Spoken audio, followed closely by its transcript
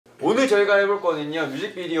오늘 저희가 해볼 거는요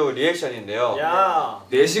뮤직비디오 리액션인데요. 야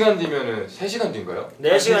 4시간 뒤면은 3시간 뒤인가요?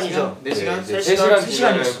 4시간이죠. 4시간? 3시간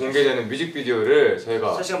뒤면은 공개되는 뮤직비디오를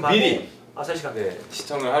저희가 3시간 반 미리 3시간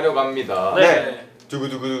시청을 하려고 합니다. 네.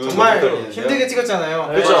 두구두구두구. 정말 힘들게 찍었잖아요.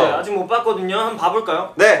 네, 그쵸? 아직 못 봤거든요. 한번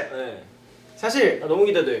봐볼까요? 네. 네. 사실 나 너무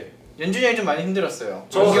기대돼. 연준이 형이 좀 많이 힘들었어요.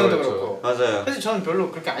 저도 정기 형도 그렇죠. 그렇고. 맞아요. 사실 저는 별로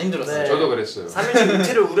그렇게 안 힘들었어요. 네. 저도 그랬어요. 3일째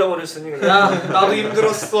이틀을 우려버렸으니 그냥. 야 나도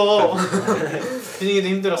힘들었어. 준이도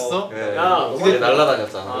힘들었어. 네. 야, 근데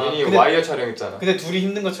날라다녔잖아. 괜히 근데- 와이어 촬영했잖아. 근데 둘이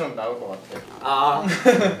힘든 것처럼 나올 것 같아. 아.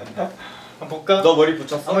 한번 볼까? 너 머리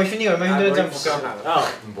붙였어? 한번 휴니가 얼마나 힘들었지 한번 볼까? 야,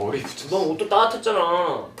 머리 붙였어. 너 옷도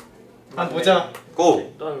따뜻했잖아. 한번 보자.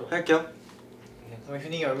 고! 일단 할게요. 한번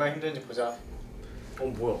휴니가 얼마나 힘든지 보자.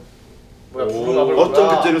 뭐야? 뭐야 오, 부루마블 어떤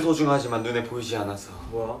뭐야? 그때는 소중하지만 눈에 보이지 않아서.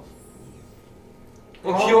 뭐야?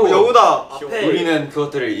 귀여워. 여우다. 앞에 우리는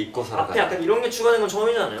그것들을 잊고 앞에 살아가. 약간 이런 게 추가된 건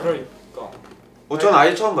처음이잖아요. 그러니까. 전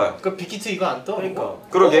아예 처음 봐요. 그 빅히트 이거 안 떠? 그러니까.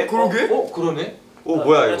 그러게. 그러네? 오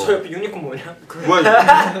뭐야 야, 저 이거? 옆에 유니콘 뭐냐? 뭐야 이거?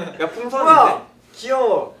 야 풍선인데?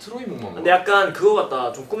 귀여워. 트로이 목만. 근데 약간 그거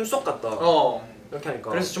같다. 좀 꿈속 같다. 이렇게 하니까.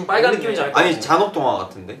 그래서 좀 빨간 빨간 느낌인지 알 것 아니 같아. 잔혹 동화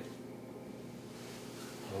같은데?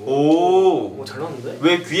 오. 오, 잘 나왔는데?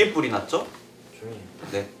 왜 귀에 뿔이 났죠? 조용히.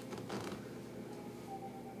 네.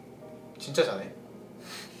 진짜 잘해.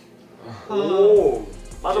 오.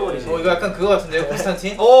 빠져버리지. 이거 약간 그거 같은데요?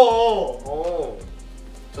 콘스탄틴? 오.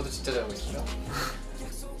 저도 진짜 잘하고 있어요.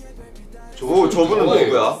 오 저분은 누구예요?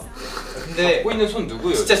 누구야? 근데 갖고 있는 손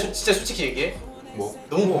누구예요? 진짜 솔직히 얘기해. 뭐?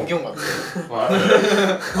 너무 공경 같아.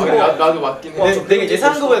 나도 맞긴 해. 내가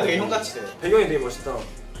예상한 거보다 되게 형같이 돼. 배경이 되게 멋있다.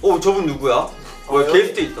 오 저분 누구야? 뭐야 여기-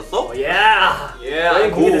 게스트 있었어? 오, 예. 많이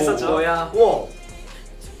공개됐었죠. 뭐야? 우와.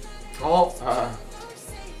 아,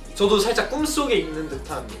 저도 살짝 꿈속에 있는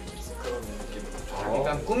듯한 그런 느낌.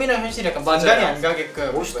 약간 꿈이랑 현실이 약간 맞아요. 분간이 안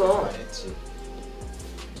가게끔 멋있다. 그걸 많이 했지.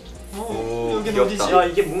 오 여긴 귀엽다. 어디지? 야,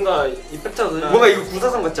 이게 뭔가 이펙트가 그냥 뭔가 이거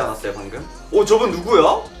구사상 같지 않았어요 방금? 오 저분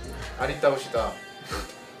누구야? 아리따우시다.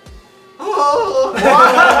 와우.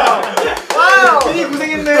 괜히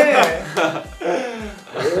고생했네.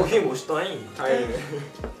 오, 힘 멋있다잉. 다행이네.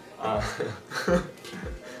 아,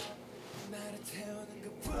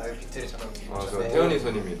 비트를 잠깐. 저 태연이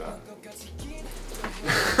손입니다.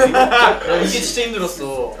 이게 진짜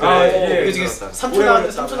힘들었어. 예. 이거 지금 힘들었다. 3초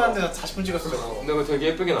나왔는데 3초 나왔는데 40분 찍었어. 저거. 근데 그거 되게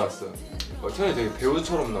예쁘게 나왔어. 태연이 되게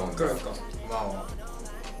배우처럼 나온다. 그러니까. 고마워.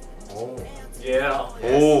 오. 예.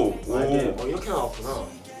 오. 아, 이게 오. 이렇게 나왔구나.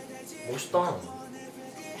 멋있다.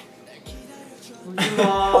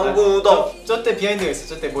 한구더. 저때 비하인드가 있어.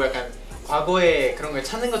 저때 뭐 약간 과거에 그런 걸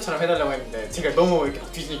찾는 것처럼 해달라고 했는데 제가 너무 이렇게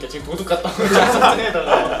뒤지니까 지금 도둑 같다고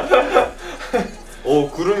해달라고. 오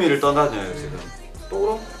구름 위를 떠다녀요 지금. 또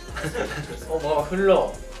그럼? 뭐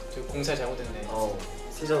흘러. 저 공사 잘못했네.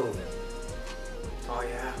 티저로.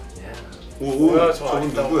 예. 오 뭐야, 저 저분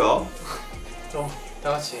아리따운 누구야?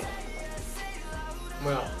 다 같이.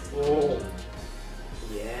 뭐야? 오.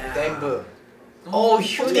 예. 댐브. 오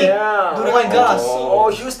휴니. 예. 노래 많이 가. 오,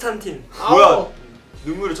 휴스탄틴. 뭐야?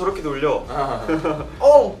 눈물을 저렇게 돌려. 아,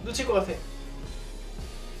 놓칠 것 같아.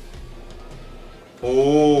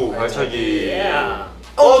 오 발차기. 예.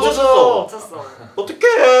 쳤어. 쳤어.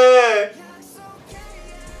 어떡해.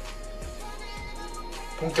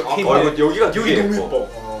 본격 이거 K-pop. 여기가 되게 예뻐.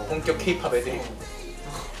 본격 K-pop 애들이.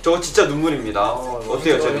 저거 진짜 눈물입니다.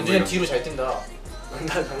 어때요 제 연준이 눈물? 뒤로 잘 뛴다.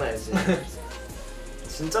 나 장난 아니지.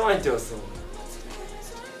 진짜 많이 뛰었어.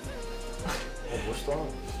 멋있다.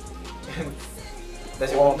 나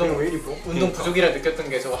지금 와, 운동 왜 이리 이뻐? 운동 부족이라 느꼈던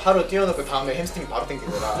게 저거 하루 뛰어놓고 다음에 햄스트링 바로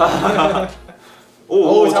땡기더라.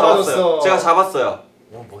 오 잡아줬어. 잡았어요. 제가 잡았어요.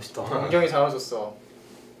 와, 멋있다. 원경이 잡아줬어.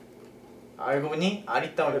 알고 보니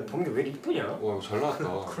아리따운. 범기 왜 이리 이쁘냐? 와 이거 잘 나왔다.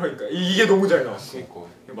 그러니까 이게 너무 잘 나왔어. 그니까.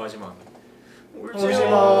 마지막.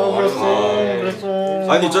 울지마.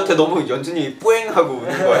 그랬어. 아니 저때 너무 연준이 뿌앵하고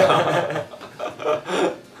우는 거야. 야,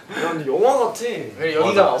 근데 영화 같아. 왜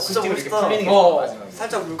여기가 맞아. 어쿠스틱으로 이렇게 멋있다. 풀리는 게 좋아, 마지막에.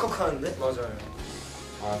 살짝 울컥하는데? 맞아요.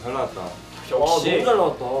 아 잘 나왔다. 와, 너무 잘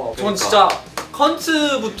나왔다. 전 진짜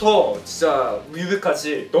컨트부터 진짜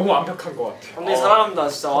뮤비까지 너무 완벽한 것 같아요. 감독님 사랑합니다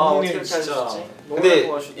진짜. 와, 어떻게 감독님 이렇게 진짜. 하셨지? 너무 근데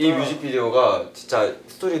예뻐 하셨다. 이 뮤직비디오가 진짜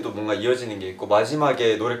스토리도 뭔가 이어지는 게 있고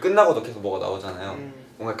마지막에 노래 끝나고도 계속 뭐가 나오잖아요.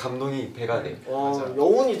 뭔가 감동이 배가 돼. 와, 맞아.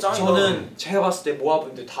 여운이 짱이다. 저는 제가 봤을 때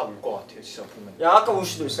모아분들 다 울 것 같아요, 진짜 보면. 약간 울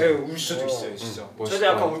수도 있어. 네, 울 수도 있어요, 진짜. 저도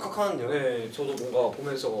약간 울컥하는데요. 네, 저도 뭔가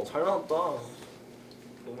보면서 잘 나왔다.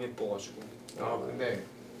 너무 예뻐가지고. 근데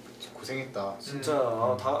고생했다. 진짜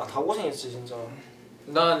다 고생했지 진짜.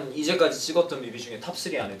 난 이제까지 찍었던 뮤비 중에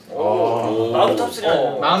탑3 안에 들어. 오. 나도 탑3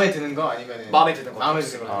 아니야. 마음에 드는 거 아니면은 마음에 드는 거. 마음에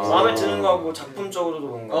드는 거. 아. 마음에 드는 거하고 작품적으로도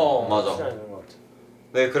뭔가 어, 맞아. 탑3 안에 드는 거 같아.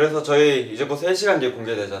 네, 그래서 저희 이제 곧 3시간 뒤에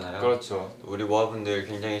공개되잖아요. 그렇죠. 우리 모아분들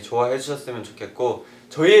굉장히 좋아해 주셨으면 좋겠고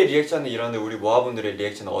저희의 리액션은 이런데 우리 모아분들의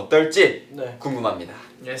리액션은 어떨지 네. 궁금합니다.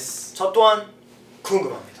 예스. 저 또한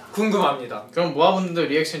궁금합니다. 궁금합니다. 그럼 모아분들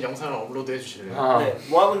리액션 영상을 업로드 해주실래요? 아. 네,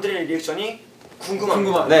 모아분들의 리액션이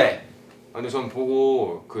궁금합니다. 네. 근데 전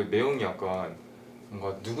보고 그 내용이 약간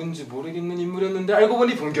뭔가 누군지 모르겠는 인물이었는데 알고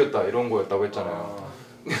보니 범규였다 이런 거였다고 했잖아요.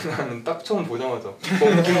 나는 딱 처음 보자마자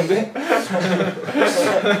범규인데?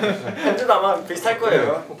 현재도 아마 비슷할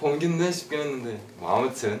거예요. 범규인데 싶긴 했는데 뭐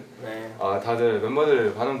아무튼 네. 다들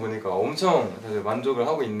멤버들 반응 보니까 엄청 다들 만족을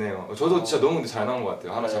하고 있네요. 저도 진짜 너무 잘 나온 것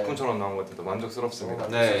같아요. 하나 네. 작품처럼 나온 것 같아서 만족스럽습니다.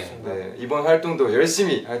 네. 네, 이번 활동도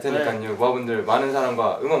열심히 할 테니까요. 모아분들 많은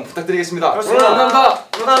사랑과 응원 부탁드리겠습니다. 그렇습니다. 감사합니다.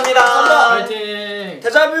 감사합니다. 파이팅!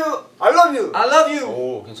 데자뷰 I love you.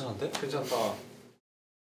 오, 괜찮은데? 괜찮다.